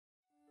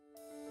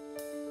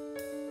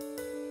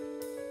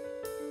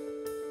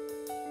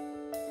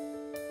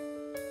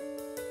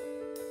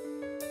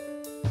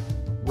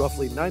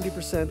Roughly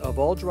 90% of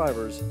all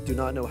drivers do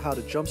not know how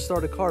to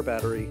jump-start a car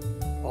battery,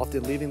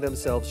 often leaving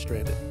themselves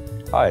stranded.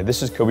 Hi,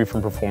 this is Kobe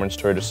from Performance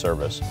Toyota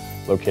Service,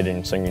 located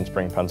in Singing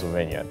Spring,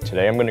 Pennsylvania.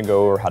 Today I'm going to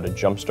go over how to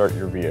jump-start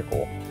your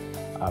vehicle.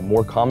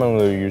 More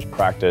commonly used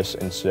practice,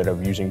 instead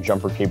of using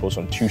jumper cables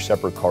on two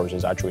separate cars,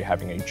 is actually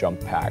having a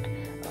jump pack.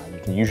 You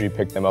can usually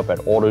pick them up at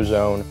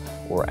AutoZone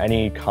or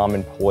any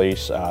common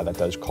place that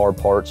does car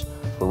parts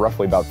for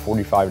roughly about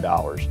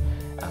 $45.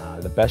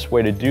 The best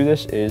way to do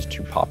this is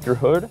to pop your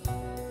hood.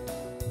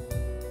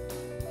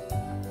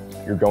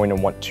 You're going to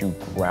want to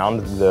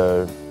ground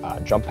the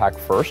jump pack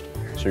first.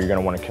 So you're going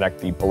to want to connect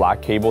the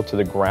black cable to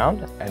the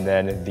ground and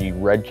then the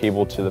red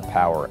cable to the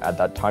power. At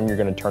that time, you're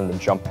going to turn the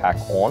jump pack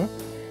on.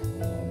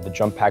 The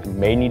jump pack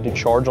may need to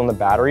charge on the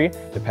battery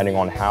depending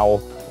on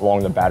how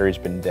long the battery's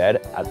been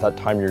dead. At that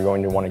time, you're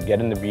going to want to get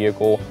in the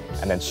vehicle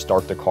and then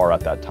start the car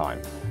at that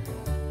time.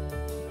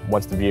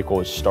 Once the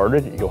vehicle is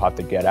started, you'll have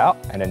to get out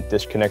and then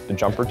disconnect the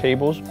jumper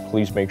cables.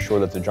 Please make sure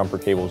that the jumper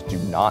cables do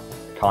not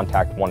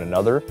contact one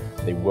another.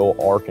 They will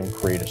arc and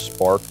create a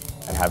spark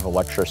and have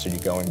electricity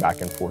going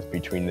back and forth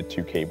between the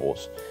two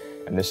cables.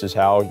 And this is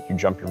how you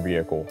jump your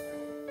vehicle.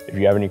 If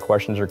you have any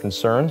questions or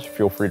concerns,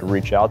 feel free to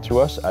reach out to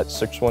us at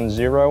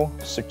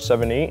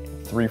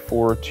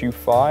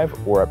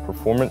 610-678-3425 or at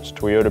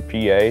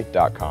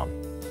performancetoyotapa.com.